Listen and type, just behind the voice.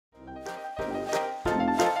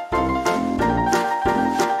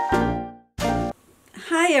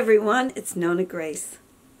Hi everyone, it's NonnaGrace,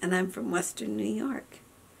 and I'm from Western New York.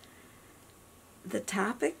 The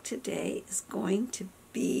topic today is going to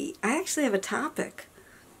be, I actually have a topic,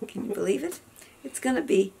 can you believe it? It's going to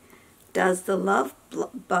be, does the love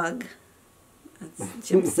bug, as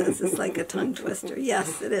Jim says, it's like a tongue twister.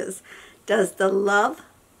 Yes, it is. Does the love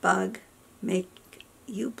bug make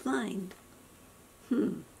you blind?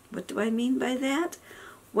 What do I mean by that?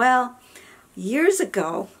 Well, years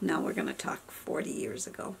ago, now we're going to talk 40 years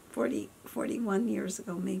ago, 41 years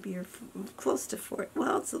ago maybe, or close to 40,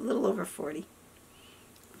 well, it's a little over 40,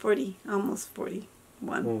 almost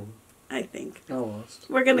 41, I think. Almost.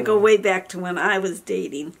 We're going to go way back to when I was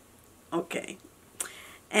dating. Okay.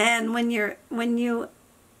 And when you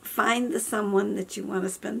find the someone that you want to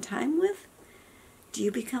spend time with, do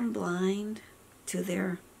you become blind to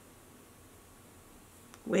their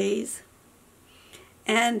ways?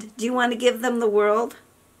 And do you want to give them the world?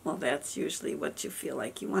 Well, that's usually what you feel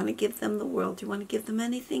like. You want to give them the world. You want to give them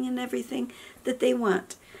anything and everything that they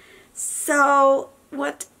want. So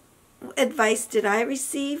what advice did I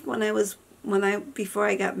receive before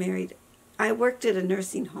I got married? I worked at a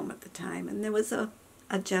nursing home at the time, and there was a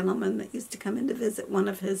gentleman that used to come in to visit one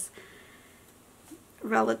of his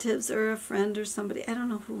relatives or a friend or somebody. I don't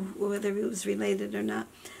know whether he was related or not,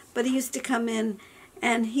 but he used to come in,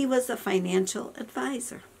 and he was a financial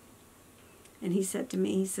advisor. And he said to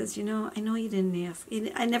me, he says, you know, I know you didn't ask.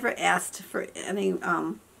 I never asked for any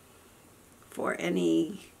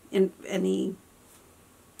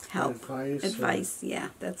help. Advice, yeah,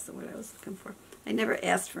 that's the word I was looking for. I never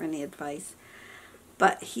asked for any advice.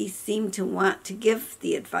 But he seemed to want to give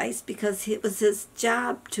the advice because it was his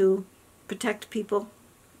job to protect people.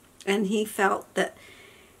 And he felt that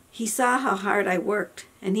he saw how hard I worked,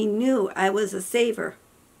 and he knew I was a saver,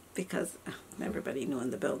 because everybody knew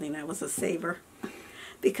in the building I was a saver,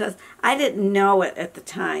 because I didn't know it at the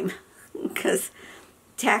time, because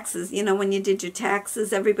taxes, you know, when you did your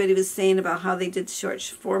taxes, everybody was saying about how they did short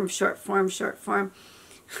form.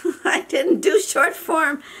 I didn't do short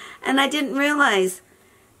form, and I didn't realize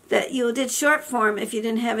that you did short form if you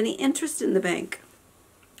didn't have any interest in the bank.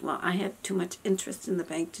 Well, I had too much interest in the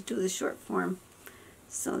bank to do the short form.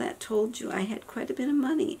 So that told you I had quite a bit of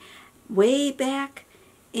money way back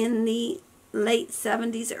in the late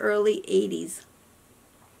 70s, early 80s.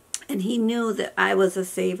 And he knew that I was a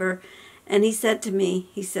saver. And he said to me,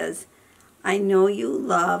 he says, I know you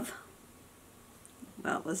love,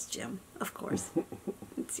 well, it was Jim, of course.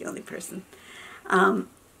 It's the only person. And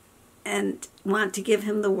want to give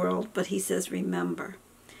him the world. But he says, remember,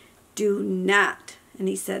 do not, and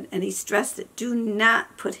he said, and he stressed it, do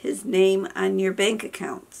not put his name on your bank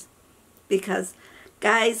accounts, because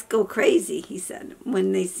guys go crazy, he said,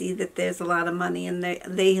 when they see that there's a lot of money, and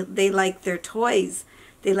they like their toys,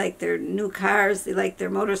 they like their new cars, they like their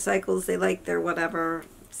motorcycles, they like their whatever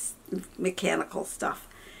mechanical stuff,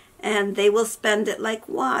 and they will spend it like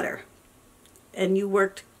water. And you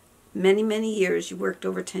worked many, many years, you worked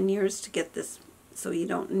over 10 years to get this, so you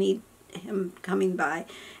don't need him coming by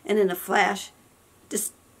and in a flash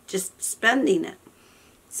just spending it.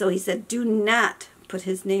 So he said, do not put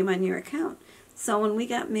his name on your account. So when we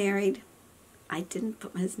got married, I didn't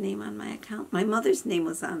put his name on my account. My mother's name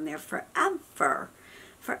was on there forever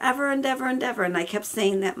and ever and ever. And I kept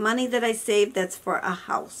saying, that money that I saved, that's for a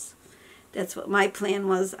house. That's what my plan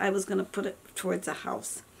was. I was going to put it towards a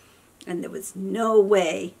house. And there was no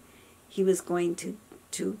way he was going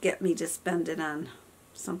to get me to spend it on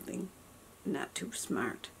something not too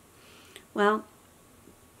smart. Well,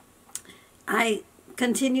 I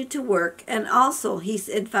continued to work, and also he's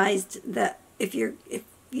advised that if you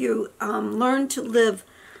learn to live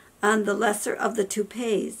on the lesser of the two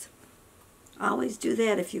pays, always do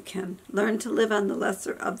that if you can. Learn to live on the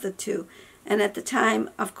lesser of the two. And at the time,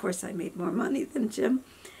 of course, I made more money than Jim.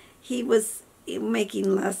 He was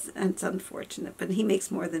making less, and it's unfortunate, but he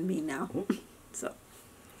makes more than me now. So,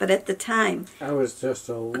 but at the time, I was just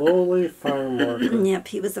a lowly farm worker. Yep,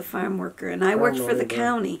 he was a farm worker, and I worked for the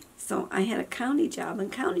county. So I had a county job,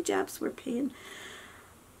 and county jobs were paying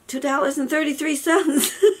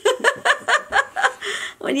 $2.33.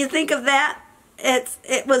 When you think of that,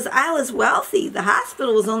 I was wealthy. The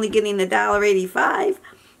hospital was only getting $1.85,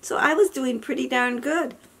 so I was doing pretty darn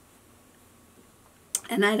good.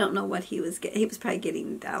 And I don't know what he was getting. He was probably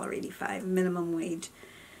getting $1.85 minimum wage.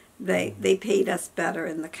 They paid us better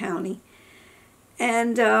in the county.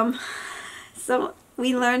 And so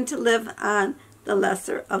we learned to live on the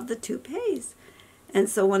lesser of the two pays. And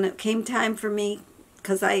so when it came time for me,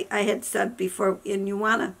 because I had said before,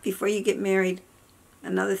 before you get married,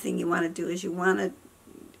 another thing you want to do is you want to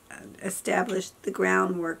establish the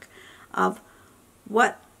groundwork of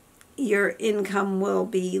what your income will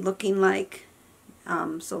be looking like.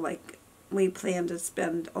 So like we planned to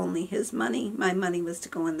spend only his money. My money was to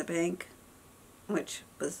go in the bank, which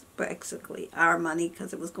was basically our money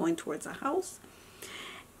because it was going towards a house.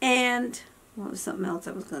 And what was something else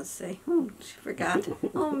I was going to say? Oh, I forgot.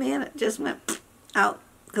 Oh man, it just went out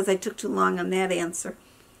because I took too long on that answer.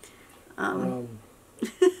 Oh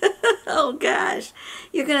gosh,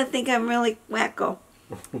 you're going to think I'm really wacko.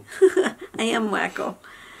 I am wacko.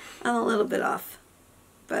 I'm a little bit off,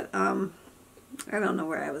 but I don't know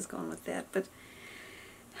where I was going with that. But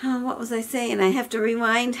what was I saying? I have to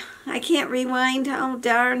rewind. I can't rewind. Oh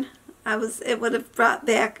darn! It would have brought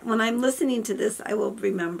back when I'm listening to this. I will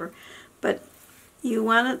remember. But you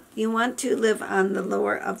want to live on the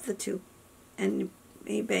lower of the two, and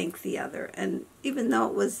you bank the other. And even though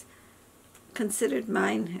it was considered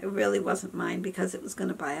mine, it really wasn't mine because it was going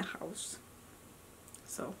to buy a house.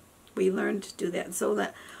 So we learned to do that. So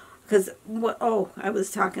that, because I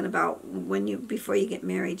was talking about before you get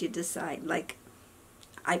married, you decide. Like,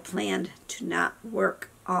 I planned to not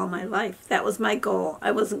work all my life. That was my goal.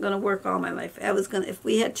 I wasn't going to work all my life. If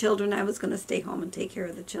we had children, I was going to stay home and take care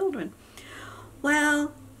of the children.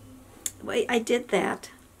 Well, I did that,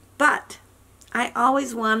 but I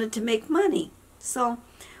always wanted to make money. So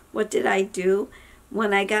what did I do?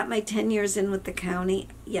 When I got my 10 years in with the county,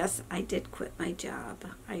 yes, I did quit my job.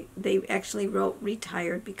 They actually wrote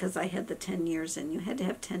retired because I had the 10 years in. You had to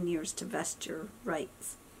have 10 years to vest your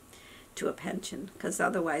rights to a pension, because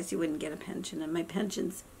otherwise you wouldn't get a pension. And my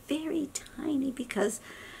pension's very tiny because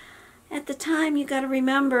at the time, you got to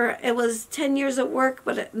remember, it was 10 years of work,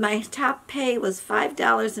 but my top pay was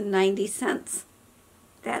 $5.90.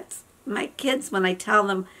 That's my kids, when I tell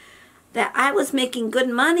them that I was making good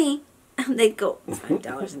money, they'd go,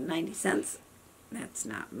 $5.90, that's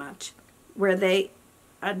not much. Where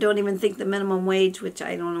I don't even think the minimum wage, which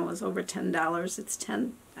I don't know, is over $10. It's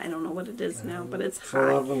 10, I don't know what it is now, but it's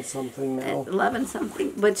high. 11 something now. 11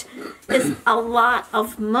 something, which is a lot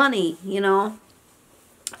of money, you know.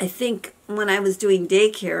 I think when I was doing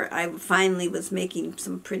daycare, I finally was making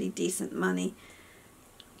some pretty decent money.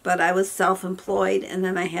 But I was self-employed, and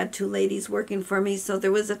then I had two ladies working for me. So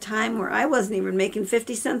there was a time where I wasn't even making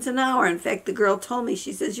 50 cents an hour. In fact, the girl told me,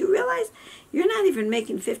 she says, "You realize you're not even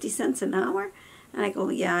making 50 cents an hour?" And I go,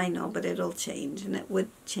 "Yeah, I know, but it'll change." And it would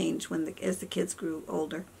change as the kids grew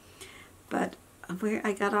older. But where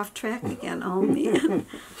I got off track again. Oh, man.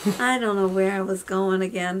 I don't know where I was going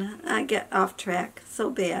again. I get off track so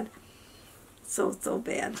bad. So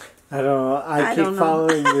bad. I don't know. I keep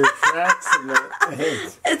following your tracks.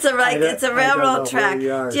 It's a railroad track.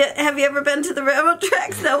 Have you ever been to the railroad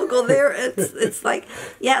tracks? That will go there. It's like,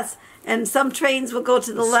 yes. And some trains will go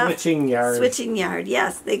to the left. Switching yard. Switching yard,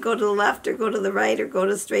 yes. They go to the left or go to the right or go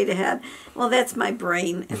to straight ahead. Well, that's my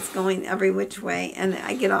brain. It's going every which way, and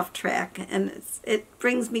I get off track. And it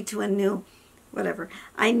brings me to a new, whatever.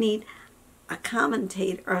 I need a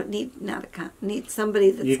commentator, or need somebody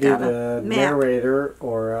that's got a map. Narrator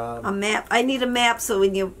or a map. I need a map so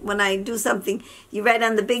when I do something, you write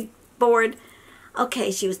on the big board,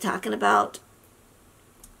 okay, she was talking about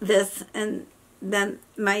this, and then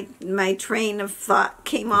my train of thought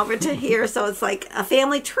came over to here, so it's like a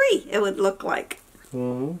family tree, it would look like.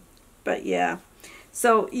 Mm-hmm. But yeah.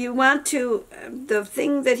 So you want to, the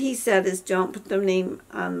thing that he said is don't put the name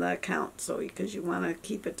on the account, so because you want to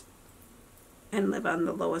keep it and live on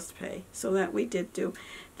the lowest pay. So that we did do.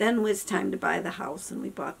 Then it was time to buy the house, and we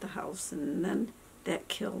bought the house, and then that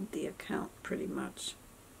killed the account pretty much.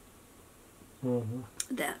 Mm-hmm.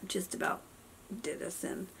 That just about did us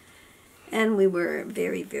in. And we were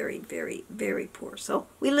very, very, very, very poor. So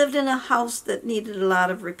we lived in a house that needed a lot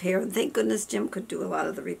of repair, and thank goodness Jim could do a lot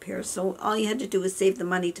of the repairs. So all you had to do was save the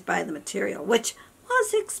money to buy the material, which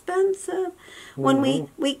was expensive. Mm-hmm. When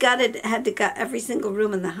we got every single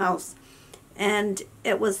room in the house. And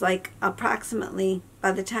it was like approximately,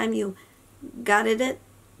 by the time you got it,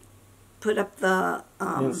 put up the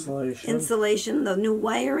insulation, the new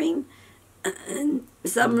wiring, and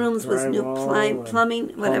some rooms was new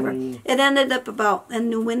plumbing, whatever. It ended up about, and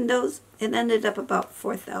new windows, it ended up about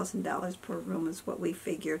 $4,000 per room is what we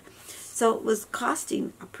figured. So it was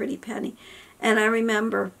costing a pretty penny. And I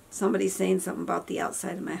remember somebody saying something about the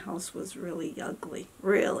outside of my house was really ugly.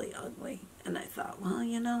 And I thought, well,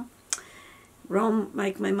 you know, Rome,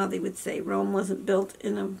 like my mother would say, Rome wasn't built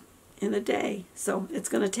in a day, so it's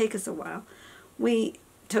going to take us a while. We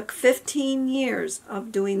took 15 years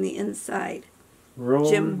of doing the inside.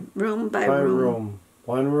 Room by room.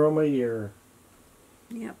 1 room a year.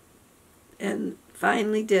 Yep. And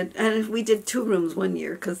finally did. And we did 2 rooms one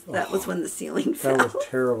year because that was when the ceiling fell. That was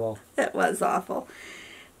terrible. That was awful.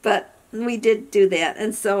 But we did do that.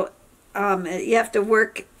 And so you have to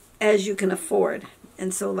work as you can afford.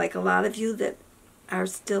 And so like a lot of you that are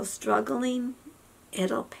still struggling,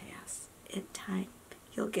 it'll pass. In time,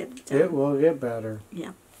 you'll get it done. It will get better.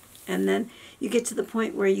 Yeah. And then you get to the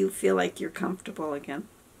point where you feel like you're comfortable again.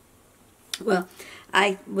 Well,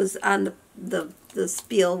 I was on the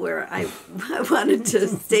spiel where I wanted to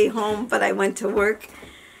stay home, but I went to work.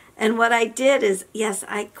 And what I did is, yes,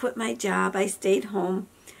 I quit my job. I stayed home,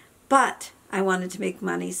 but I wanted to make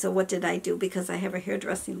money. So what did I do? Because I have a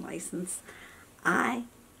hairdressing license, I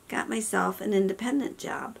got myself an independent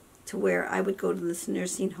job to where I would go to this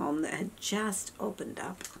nursing home that had just opened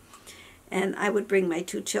up. And I would bring my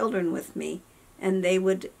 2 children with me, and they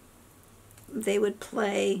would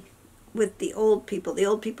play with the old people. The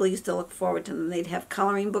old people used to look forward to them. They'd have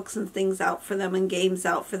coloring books and things out for them and games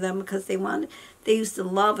out for them because they used to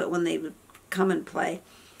love it when they would come and play.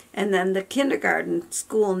 And then the kindergarten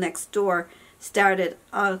school next door started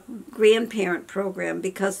a grandparent program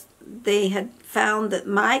because they had found that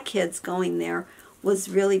my kids going there was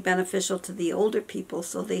really beneficial to the older people,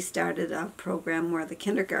 so they started a program where the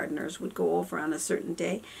kindergartners would go over on a certain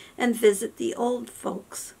day and visit the old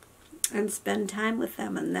folks and spend time with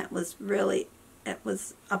them, and that was really, it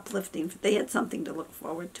was uplifting. They had something to look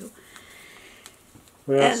forward to.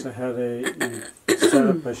 We also had set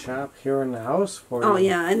up a shop here in the house for you. Oh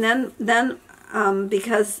yeah, and then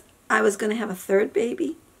because I was going to have a 3rd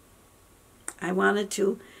baby, I wanted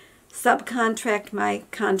to subcontract my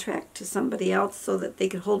contract to somebody else so that they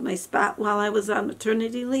could hold my spot while I was on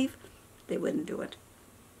maternity leave. They wouldn't do it.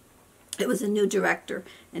 It was a new director,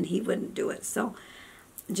 and he wouldn't do it. So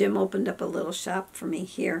Jim opened up a little shop for me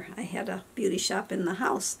here. I had a beauty shop in the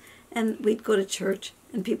house, and we'd go to church,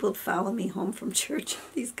 and people would follow me home from church,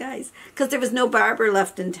 these guys, because there was no barber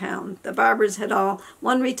left in town. The barbers had all,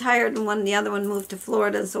 one retired and the other one moved to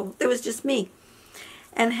Florida, so there was just me.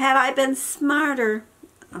 And had I been smarter,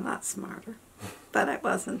 a lot smarter, but I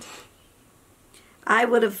wasn't, I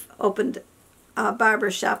would have opened a barber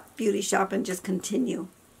shop, beauty shop, and just continue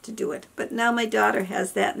to do it. But now my daughter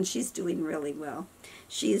has that, and she's doing really well.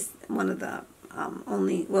 She's one of the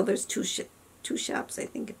only, well, there's two shops, I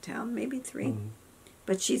think, in town, maybe 3. Mm-hmm.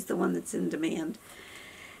 But she's the one that's in demand.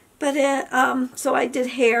 But so I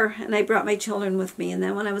did hair, and I brought my children with me. And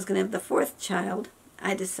then when I was going to have the 4th child,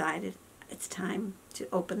 I decided it's time to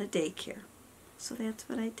open a daycare. So that's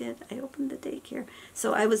what I did. I opened the daycare.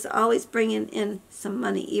 So I was always bringing in some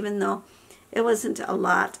money, even though it wasn't a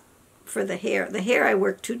lot for the hair. The hair I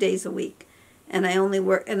worked 2 days a week, and I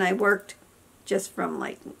worked just from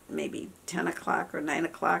like maybe 10 o'clock or 9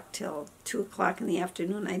 o'clock till 2 o'clock in the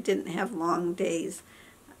afternoon. I didn't have long days.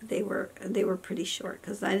 They were pretty short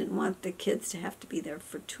because I didn't want the kids to have to be there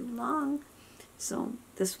for too long. So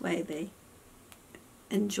this way they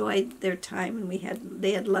enjoyed their time, and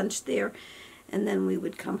they had lunch there, and then we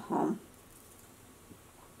would come home.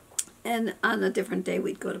 And on a different day,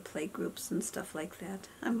 we'd go to play groups and stuff like that.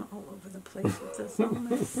 I'm all over the place with this, all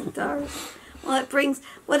my stars. Well, it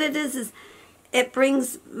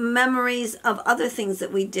brings memories of other things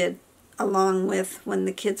that we did along with when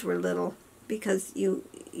the kids were little, because you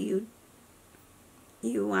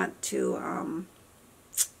want to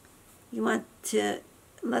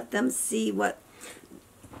let them see what.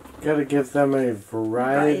 Got to give them a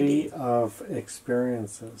variety of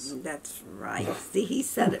experiences. That's right. See, he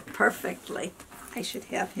said it perfectly. I should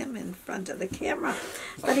have him in front of the camera,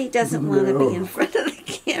 but he doesn't want to be in front of the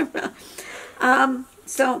camera.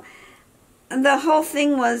 So the whole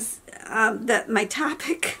thing was that my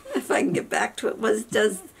topic, if I can get back to it, was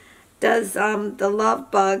does the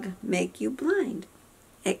love bug make you blind?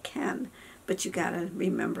 It can, but you got to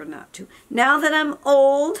remember not to. Now that I'm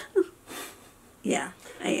old. Yeah,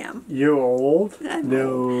 I am. You old?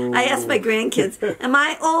 No. Old. I ask my grandkids, am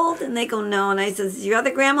I old? And they go, no. And I says, is your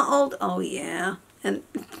other grandma old? Oh, yeah. And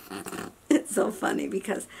it's so funny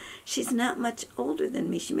because she's not much older than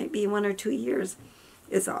me. She might be 1 or 2 years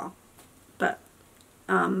is all. But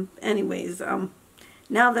anyways,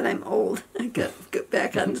 now that I'm old, I got to get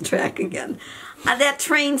back on the track again. That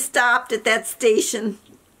train stopped at that station,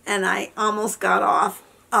 and I almost got off.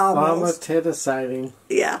 Almost hit a siding.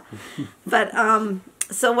 Yeah. But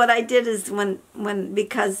so what I did is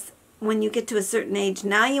because when you get to a certain age,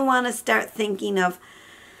 now you want to start thinking of,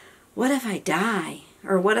 what if I die?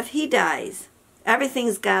 Or what if he dies?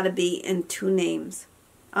 Everything's got to be in 2 names.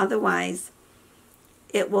 Otherwise,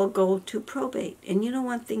 it will go to probate. And you don't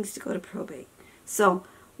want things to go to probate. So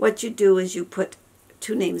what you do is you put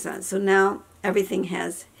 2 names on. So now everything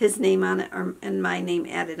has his name on it and my name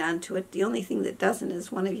added onto it. The only thing that doesn't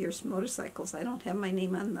is one of your motorcycles. I don't have my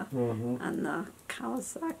name on the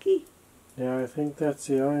Kawasaki. Yeah, I think that's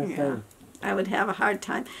the only thing. I would have a hard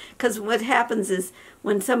time. Because what happens is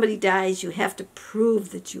when somebody dies, you have to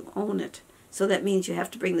prove that you own it. So that means you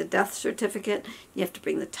have to bring the death certificate, you have to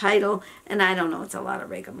bring the title, and I don't know, it's a lot of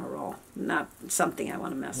rigmarole. Not something I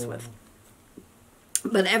want to mess with.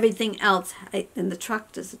 But everything else, in the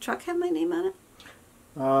truck, does the truck have my name on it?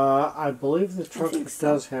 I believe the truck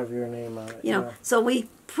does have your name on it. You know, so we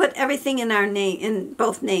put everything in our name, in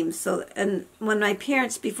both names. So, and when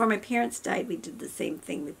before my parents died, we did the same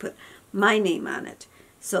thing. We put my name on it,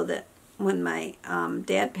 so that when my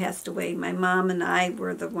dad passed away, my mom and I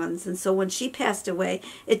were the ones. And so when she passed away,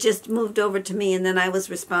 it just moved over to me, and then I was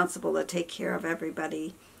responsible to take care of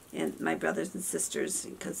everybody and my brothers and sisters,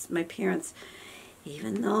 because my parents,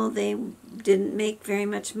 even though they didn't make very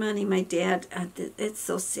much money, my dad, it's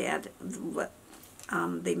so sad what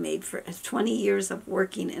they made for 20 years of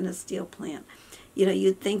working in a steel plant. You know,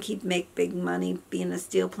 you'd think he'd make big money being a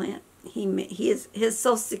steel plant. His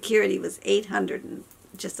Social Security was 800 and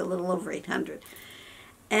just a little over 800.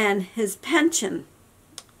 And his pension,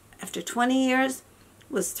 after 20 years,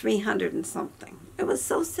 was 300 and something. It was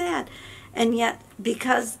so sad. And yet,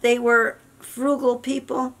 because they were frugal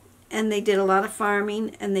people, and they did a lot of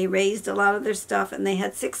farming, and they raised a lot of their stuff, and they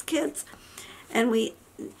had 6 kids, and we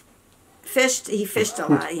fished. He fished a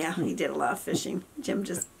lot. Yeah, he did a lot of fishing. Jim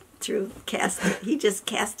just he just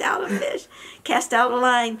cast out a fish, cast out a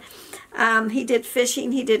line. He did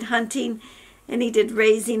fishing, he did hunting, and he did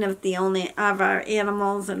raising of our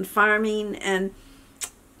animals and farming. And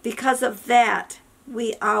because of that,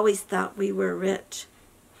 we always thought we were rich.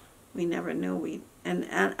 We never knew and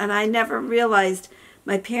I never realized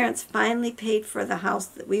my parents finally paid for the house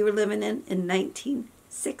that we were living in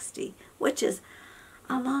 1960, which is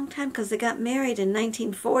a long time, because they got married in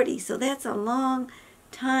 1940, so that's a long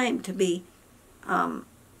time to be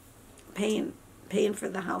paying for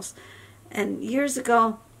the house. And years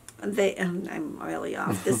ago, I'm really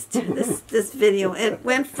off this video. It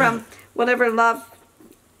went from whatever love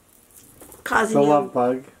causing the love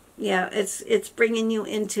bug. Yeah, it's bringing you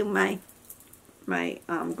into my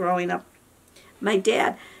growing up. My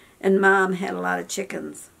dad and mom had a lot of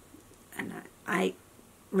chickens, and I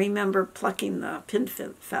remember plucking the pin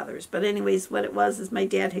feathers. But anyways, what it was is my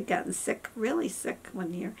dad had gotten sick, really sick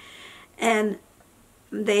one year, and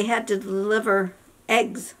they had to deliver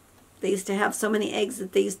eggs. They used to have so many eggs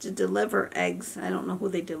that they used to deliver eggs. I don't know who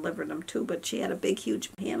they delivered them to, but she had a big, huge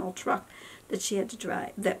panel truck that she had to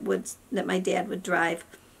drive, that my dad would drive.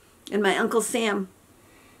 And my Uncle Sam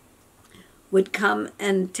would come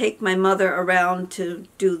and take my mother around to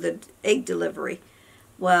do the egg delivery.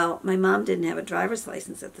 Well, my mom didn't have a driver's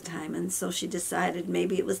license at the time, and so she decided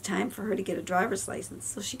maybe it was time for her to get a driver's license.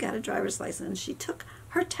 So she got a driver's license. She took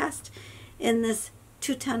her test in this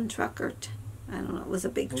 2-ton truck, I don't know, it was a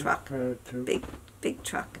big truck. Big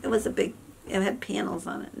truck. It had panels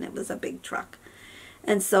on it, and it was a big truck.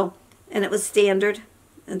 And it was standard,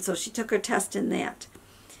 and so she took her test in that.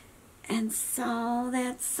 And so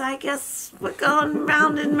that's, I guess, we're going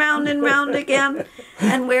round and round and round again.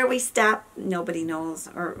 And where we stop, nobody knows.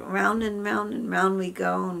 Or round and round we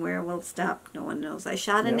go, and where we'll stop, no one knows. I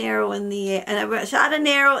shot an arrow in the air, and I shot an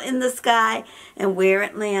arrow in the sky, and where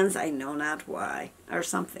it lands, I know not why, or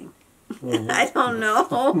something. I don't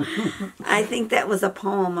know. I think that was a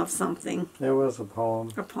poem of something. It was a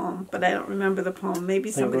poem. A poem, but I don't remember the poom.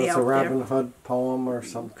 Maybe somebody out there. It was a Robin Hood poem or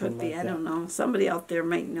something. Could be. Like I don't know. Somebody out there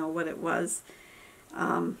might know what it was.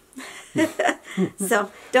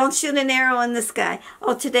 So don't shoot an arrow in the sky.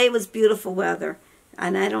 Oh, today was beautiful weather,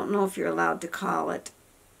 and I don't know if you're allowed to call it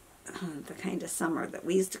the kind of summer that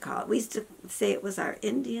we used to call it. We used to say it was our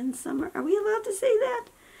Indian summer. Are we allowed to say that?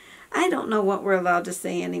 I don't know what we're allowed to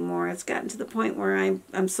say anymore. It's gotten to the point where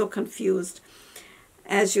I'm so confused,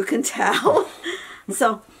 as you can tell.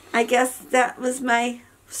 So I guess that was my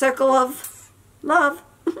circle of love.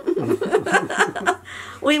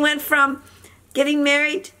 We went from getting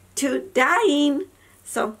married to dying.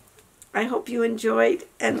 So I hope you enjoyed,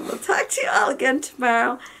 and we'll talk to you all again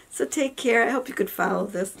tomorrow. So take care. I hope you could follow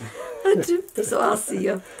this. So I'll see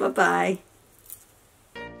you. Bye-bye.